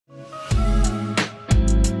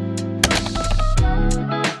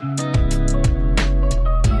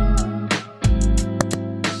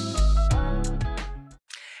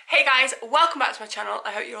welcome back to my channel.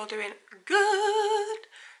 I hope you're all doing good.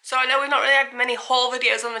 So I know we've not really had many haul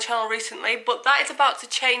videos on the channel recently, but that is about to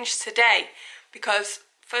change today because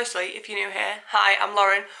firstly, if you're new here, hi, I'm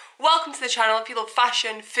Lauren. Welcome to the channel. If you love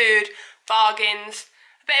fashion, food, bargains,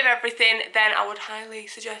 a bit of everything, then I would highly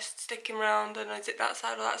suggest sticking around and is it that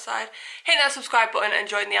side or that side. Hit that subscribe button and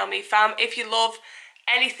join the Laurenmee fam. If you love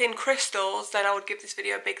anything crystals, then I would give this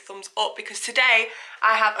video a big thumbs up because today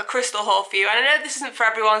I have a crystal haul for you. And I know this isn't for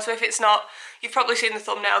everyone, so if it's not, you've probably seen the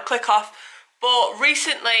thumbnail, click off. But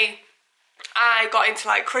recently I got into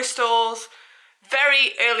like crystals,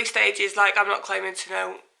 very early stages, like I'm not claiming to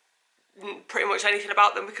know pretty much anything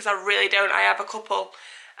about them because I really don't. I have a couple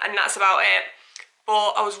and that's about it.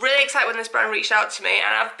 But I was really excited when this brand reached out to me,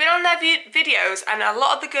 and I've been on their videos, and a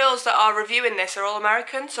lot of the girls that are reviewing this are all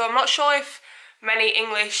American, so I'm not sure if many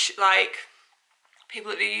English like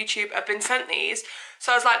people that do YouTube have been sent these.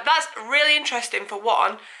 So I was like, that's really interesting for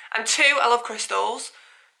one, and two, I love crystals.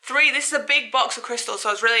 Three, this is a big box of crystals, so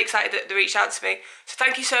I was really excited that they reached out to me. So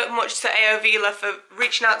thank you so much to Aovila for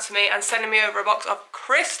reaching out to me and sending me over a box of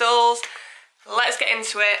crystals. Let's get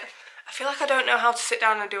into it. I feel like I don't know how to sit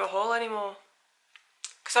down and do a haul anymore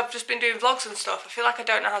because I've just been doing vlogs and stuff. I feel like I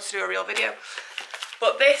don't know how to do a real video.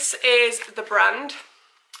 But this is the brand.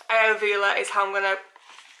 Aovila is how I'm going to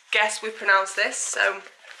guess we pronounce this, so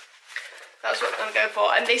that's what I'm going to go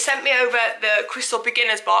for. And they sent me over the Crystal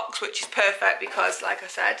Beginners box, which is perfect because, like I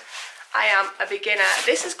said, I am a beginner.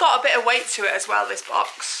 This has got a bit of weight to it as well, this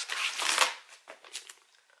box.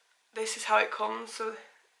 This is how it comes. So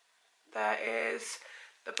there is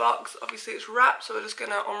the box. Obviously it's wrapped, so we're just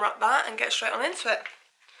going to unwrap that and get straight on into it.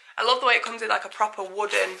 I love the way it comes in like a proper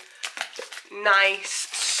wooden, nice,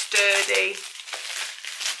 sturdy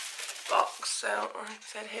box. So like I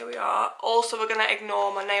said, here we are. Also, we're going to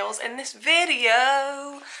ignore my nails in this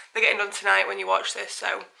video. They're getting done tonight when you watch this,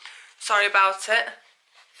 so sorry about it.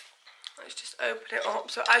 Let's just open it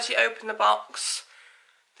up. So as you open the box,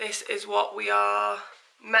 this is what we are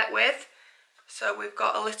met with. So we've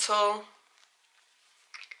got a little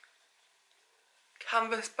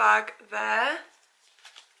canvas bag there.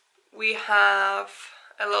 We have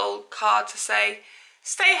a little card to say,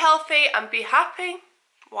 stay healthy and be happy.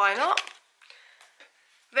 Why not?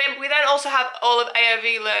 Then we also have all of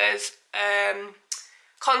Aovila's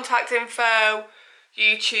contact info,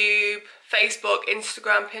 YouTube, Facebook,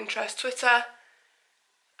 Instagram, Pinterest, Twitter.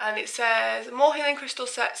 And it says, more healing crystal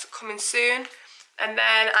sets coming soon. And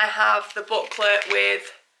then I have the booklet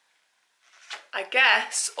with, I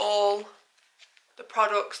guess, all the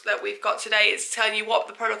products that we've got today. It's telling you what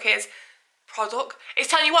the product is. It's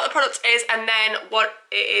telling you what the product is and then what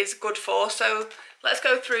it is good for. So let's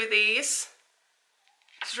go through these.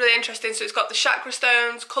 It's really interesting. So it's got the chakra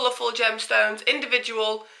stones, colourful gemstones,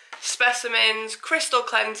 individual specimens, crystal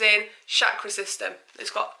cleansing, chakra system.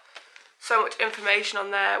 It's got so much information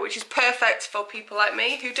on there, which is perfect for people like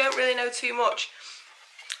me who don't really know too much.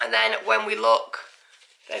 And then when we look,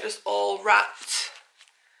 they're just all wrapped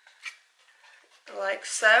like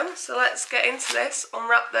so. So let's get into this,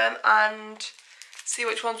 unwrap them and see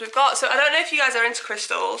which ones we've got. So I don't know if you guys are into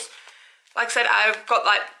crystals. Like I said, I've got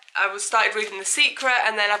like, started reading The Secret,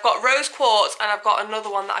 and then I've got rose quartz, and I've got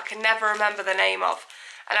another one that I can never remember the name of.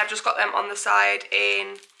 And I've just got them on the side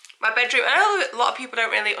in my bedroom. I know a lot of people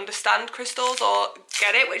don't really understand crystals or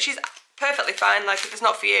get it, which is perfectly fine. Like, if it's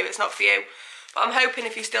not for you, it's not for you. But I'm hoping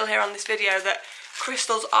if you're still here on this video that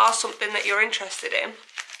crystals are something that you're interested in.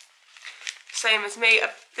 Same as me.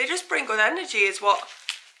 They just bring good energy is what...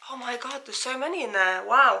 Oh my god, there's so many in there.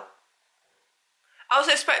 Wow. I was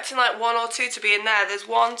expecting like one or two to be in there. There's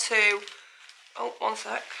one, two... Oh, one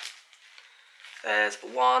sec. There's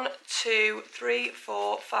 1, 2, 3,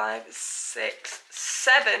 4, 5, 6,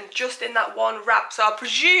 7 just in that one wrap. So I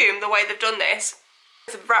presume the way they've done this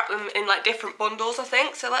is to wrap them in like different bundles, I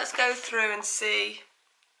think. So let's go through and see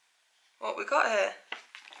what we got here.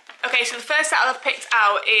 Okay, so the first set I've picked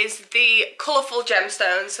out is the colourful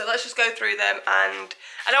gemstones. So let's just go through them, and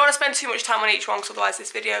I don't want to spend too much time on each one because otherwise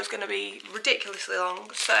this video is going to be ridiculously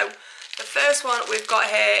long. So the first one we've got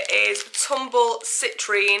here is Tumble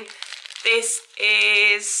Citrine. This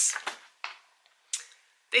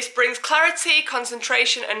brings clarity,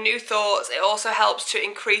 concentration and new thoughts. It also helps to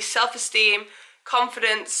increase self-esteem,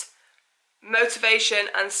 confidence, motivation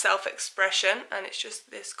and self-expression. And it's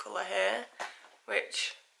just this colour here,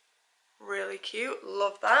 which... really cute,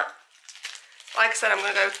 love that. Like I said, I'm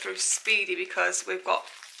going to go through speedy because we've got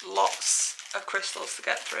lots of crystals to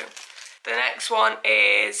get through. The next one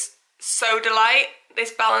is Soda Light.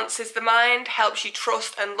 This balances the mind, helps you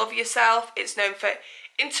trust and love yourself. It's known for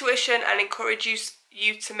intuition and encourages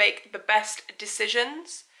you to make the best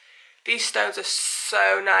decisions. These stones are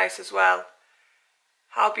so nice as well.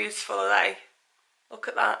 How beautiful are they? Look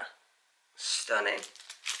at that. Stunning.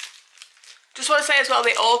 Just want to say as well,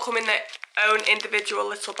 they all come in their own individual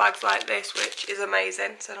little bags like this, which is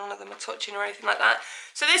amazing. So none of them are touching or anything like that.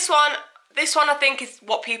 So this one I think is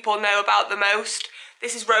what people know about the most.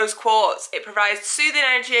 This is rose quartz. It provides soothing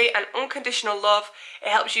energy and unconditional love. It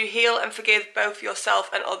helps you heal and forgive both yourself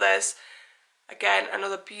and others. Again,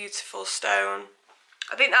 another beautiful stone.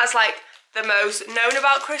 I think that's like the most known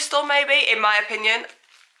about crystal, maybe, in my opinion.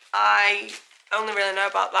 I only really know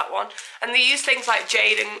about that one. And they use things like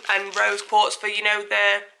jade and rose quartz for, you know,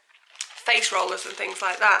 the face rollers and things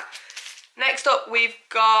like that. Next up, we've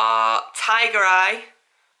got tiger eye.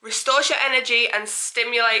 Restores your energy and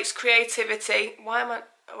stimulates creativity. Oh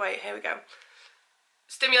wait, here we go.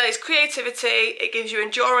 Stimulates creativity. It gives you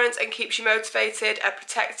endurance and keeps you motivated. A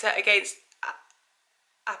protector against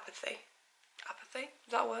apathy. Apathy?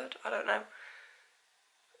 Is that a word? I don't know.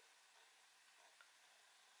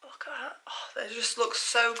 Look at that. Oh, they just look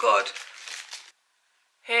so good.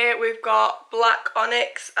 Here we've got black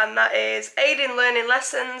onyx, and that is aiding learning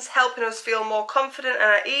lessons, helping us feel more confident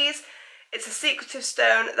and at ease. It's a secretive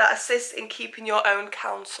stone that assists in keeping your own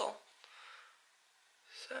counsel.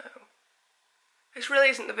 So, this really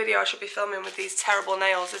isn't the video I should be filming with these terrible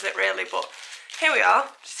nails, is it really? But here we are.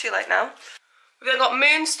 It's too late now. We've then got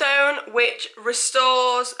moonstone, which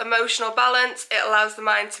restores emotional balance. It allows the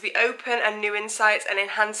mind to be open and new insights and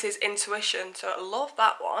enhances intuition. So I love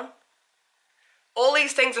that one. All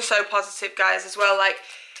these things are so positive, guys, as well. Like,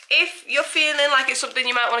 if you're feeling like it's something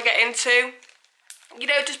you might want to get into, you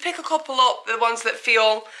know, just pick a couple up, the ones that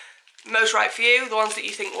feel most right for you, the ones that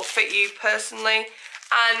you think will fit you personally,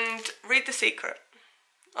 and read The Secret.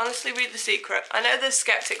 Honestly, read The Secret. I know there's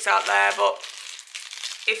skeptics out there, but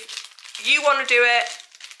if you want to do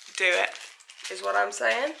it, is what I'm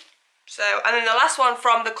saying. So, and then the last one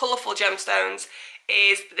from the colourful gemstones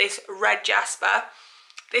is this red jasper.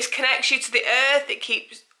 This connects you to the earth.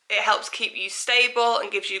 It helps keep you stable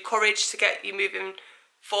and gives you courage to get you moving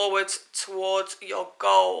forwards towards your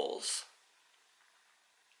goals.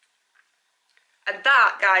 And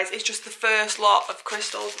that, guys, is just the first lot of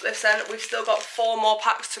crystals that they've sent. We've still got 4 more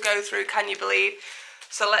packs to go through, can you believe?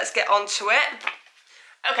 So let's get on to it.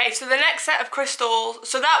 Okay, so the next set of crystals,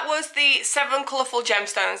 so that was the 7 colourful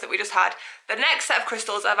gemstones that we just had. The next set of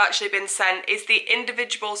crystals that have actually been sent is the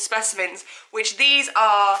individual specimens, which these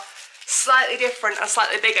are slightly different and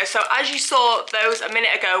slightly bigger. So as you saw, those a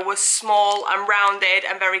minute ago were small and rounded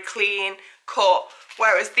and very clean cut,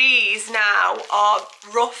 whereas these now are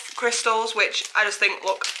rough crystals, which I just think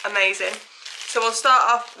look amazing. So we'll start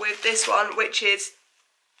off with this one, which is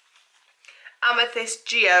amethyst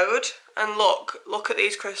geode, and look at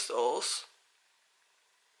these crystals.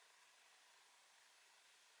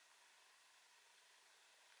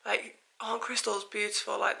 Like, aren't crystals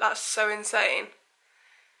beautiful? Like, that's so insane.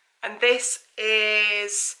 And this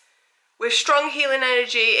is with strong healing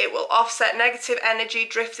energy. It will offset negative energy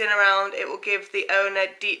drifting around. It will give the owner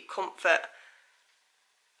deep comfort,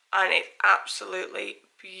 and it's absolutely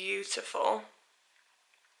beautiful.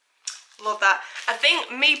 Love that. I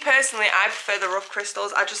think, me personally, I prefer the rough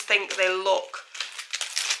crystals. I just think they look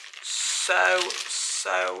so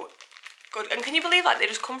good. And can you believe, like, they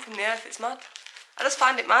just come from the earth? It's mad. I just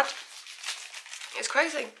find it mad. It's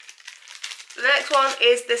crazy. The next one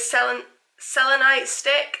is the selenite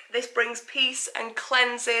stick. This brings peace and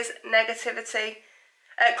cleanses negativity.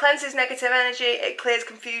 Cleanses negative energy. It clears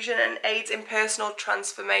confusion and aids in personal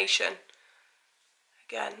transformation.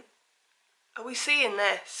 Again, are we seeing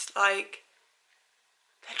this? Like,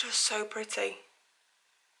 they're just so pretty.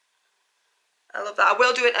 I love that. I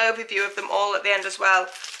will do an overview of them all at the end as well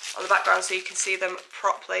on the background so you can see them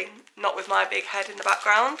properly, not with my big head in the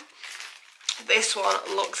background. This one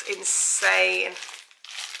looks insane.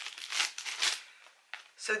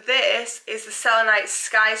 So this is the selenite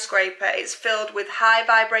skyscraper. It's filled with high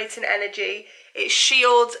vibrating energy. It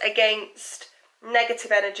shields against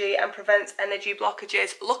negative energy and prevents energy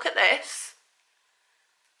blockages. Look at this.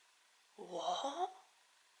 What?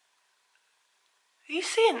 Are you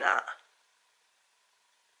seeing that?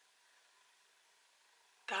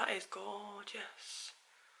 That is gorgeous.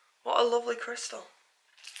 What a lovely crystal.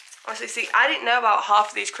 Honestly, see, I didn't know about half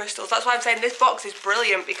of these crystals. That's why I'm saying this box is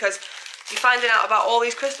brilliant, because you're finding out about all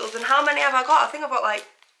these crystals. And how many have I got? I think I've got like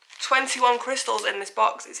 21 crystals in this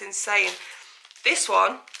box. It's insane. This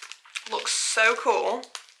one looks so cool.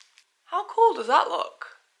 How cool does that look?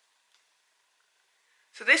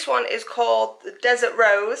 So this one is called the Desert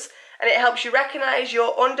Rose, and it helps you recognise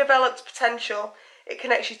your undeveloped potential. It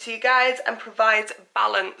connects you to your guides and provides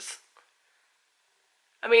balance.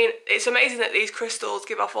 I mean, it's amazing that these crystals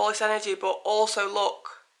give off all this energy, but also look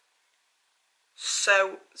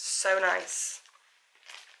so nice.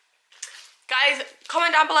 Guys,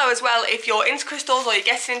 comment down below as well if you're into crystals, or you're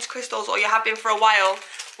getting into crystals, or you have been for a while.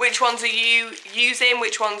 Which ones are you using?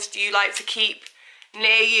 Which ones do you like to keep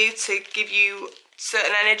near you to give you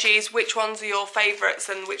certain energies? Which ones are your favourites,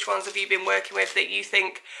 and which ones have you been working with that you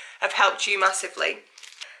think have helped you massively?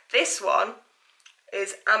 This one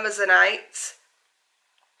is Amazonite.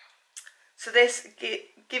 So this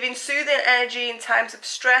giving soothing energy in times of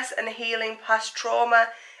stress and healing past trauma.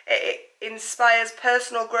 It inspires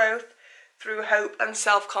personal growth through hope and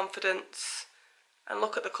self-confidence. And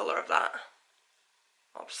look at the colour of that.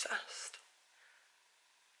 Obsessed.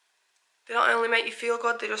 They not only make you feel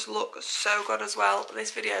good, they just look so good as well.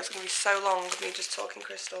 This video is going to be so long of me just talking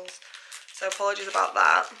crystals, so apologies about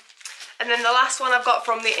that. And then the last one I've got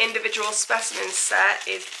from the individual specimens set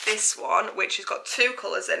is this one, which has got 2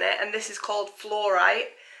 colours in it, and this is called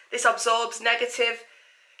Fluorite. This absorbs negativity,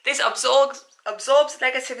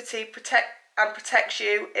 protects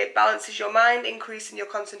you. It balances your mind, increasing your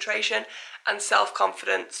concentration and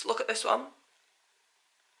self-confidence. Look at this one.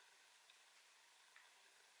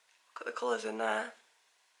 Look at the colours in there.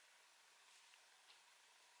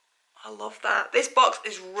 I love that. This box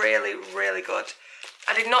is really good.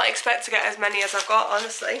 I did not expect to get as many as I've got,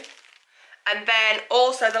 honestly. And then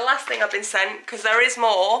also the last thing I've been sent, because there is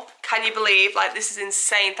more, can you believe, like this is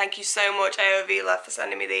insane. Thank you so much Aovila for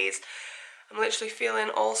sending me these. I'm literally feeling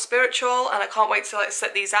all spiritual and I can't wait to like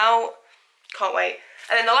set these out. Can't wait.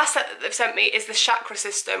 And then the last set that they've sent me is the chakra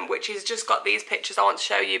system, which has just got these pictures I want to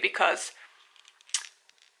show you because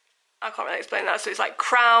I can't really explain that. So it's like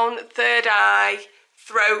crown, third eye,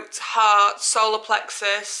 throat, heart, solar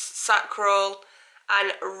plexus, sacral,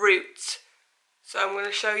 and root. So I'm going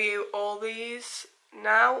to show you all these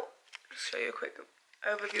now. Just show you a quick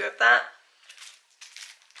overview of that.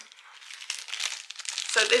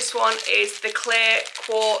 So this one is the clear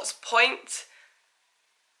quartz point.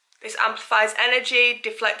 This amplifies energy,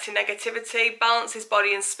 deflecting negativity, balances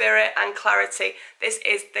body and spirit, and clarity. This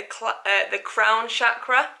is the crown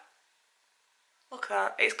chakra. Look at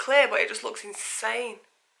that. It's clear, but it just looks insane.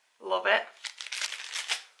 Love it.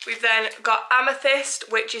 We've then got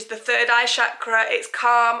amethyst, which is the third eye chakra. It's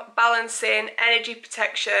calm, balancing, energy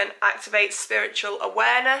protection, activates spiritual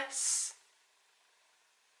awareness.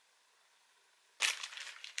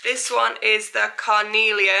 This one is the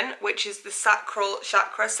carnelian, which is the sacral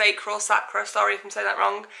chakra, sorry if I'm saying that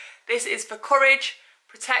wrong. This is for courage,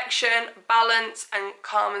 protection, balance, and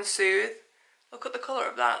calm and soothe. Look at the colour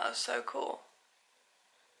of that, that's so cool.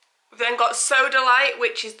 We've then got sodalite,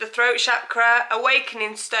 which is the throat chakra,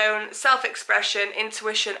 awakening stone, self-expression,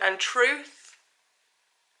 intuition, and truth.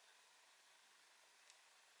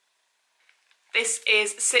 This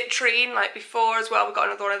is citrine, like before as well. We've got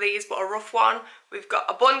another one of these, but a rough one. We've got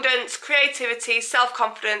abundance, creativity,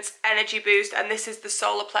 self-confidence, energy boost, and this is the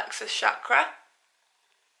solar plexus chakra.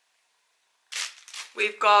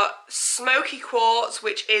 We've got smoky quartz,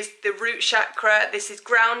 which is the root chakra. This is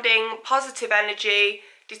grounding, positive energy,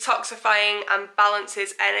 detoxifying, and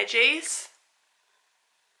balances energies.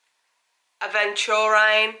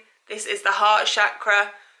 Aventurine, this is the heart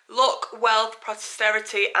chakra. Luck, wealth,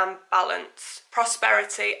 prosperity, and balance. How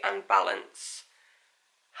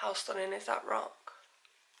stunning is that rock?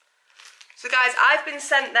 So guys, I've been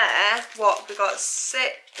sent there, what, we got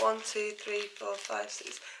 1, 2, 3, 4, 5,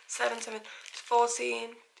 6, 7,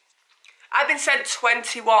 14. I've been sent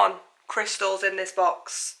 21 crystals in this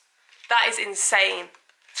box. That is insane.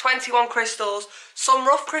 21 crystals, some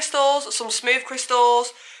rough crystals, some smooth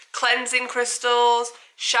crystals, cleansing crystals,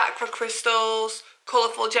 chakra crystals,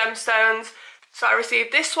 colourful gemstones. So I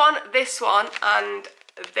received this one, and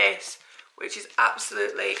this, which is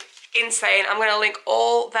absolutely insane. I'm going to link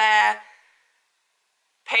all their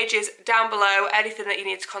pages down below, anything that you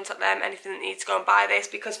need to contact them, anything that you need to go and buy this,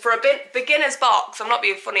 because for a beginner's box, I'm not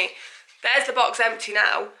being funny, there's the box empty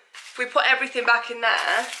now. If we put everything back in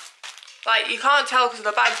there, like you can't tell because of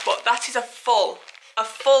the bags, but that is a full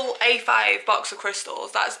A5 box of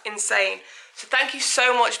crystals. That's insane. So thank you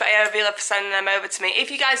so much for Aovila for sending them over to me.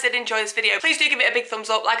 If you guys did enjoy this video, please do give it a big thumbs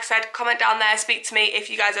up. Like I said, comment down there, speak to me if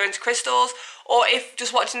you guys are into crystals, or if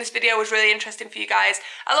just watching this video was really interesting for you guys.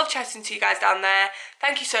 I love chatting to you guys down there.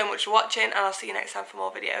 Thank you so much for watching, and I'll see you next time for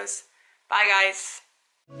more videos. Bye guys.